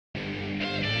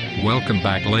Welcome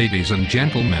back, ladies and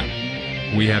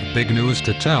gentlemen. We have big news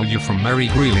to tell you from Mary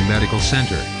Greeley Medical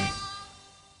Center.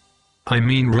 I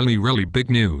mean really big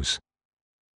news.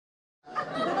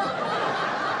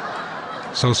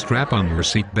 So strap on your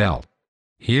seatbelt.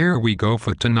 Here we go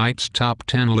for tonight's top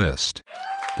 10 list.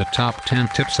 The top 10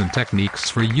 tips and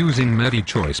techniques for using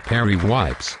MediChoice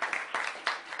periwipes.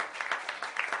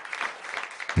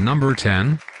 Number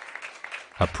 10.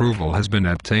 Approval has been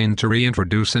obtained to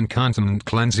reintroduce incontinent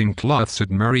cleansing cloths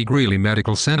at Mary Greeley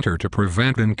Medical Center to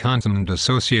prevent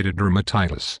incontinent-associated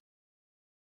dermatitis.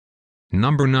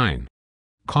 Number 9.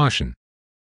 Caution.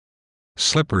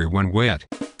 Slippery when wet.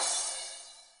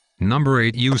 Number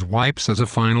 8. Use wipes as a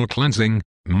final cleansing,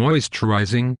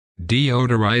 moisturizing,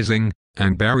 deodorizing,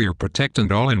 and barrier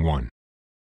protectant all in one.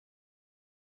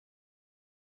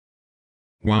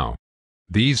 Wow!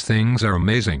 These things are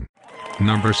amazing.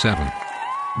 Number 7.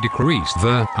 Decrease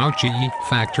the ouchie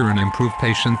factor and improve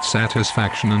patient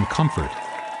satisfaction and comfort.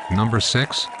 Number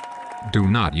 6. Do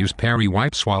not use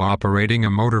periwipes while operating a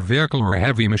motor vehicle or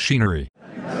heavy machinery.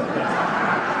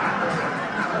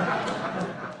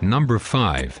 Number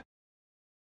 5.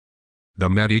 The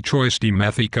MediChoice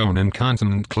Dimethicone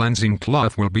Incontinent Cleansing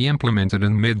Cloth will be implemented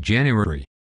in mid-January.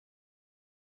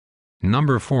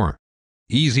 Number 4.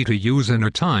 Easy to use and a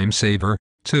time saver,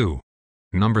 too.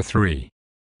 Number 3.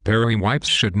 Periwipes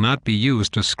should not be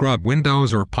used to scrub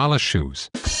windows or polish shoes.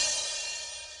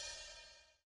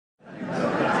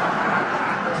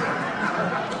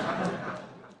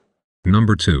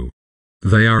 Number 2.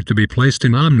 They are to be placed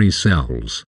in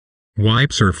omni-cells.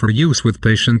 Wipes are for use with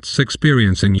patients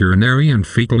experiencing urinary and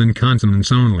fecal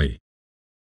incontinence only.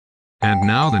 And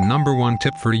now the number 1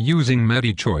 tip for using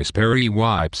MediChoice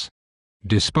periwipes.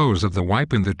 Dispose of the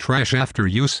wipe in the trash after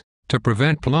use, to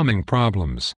prevent plumbing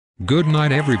problems. Good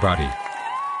night, everybody.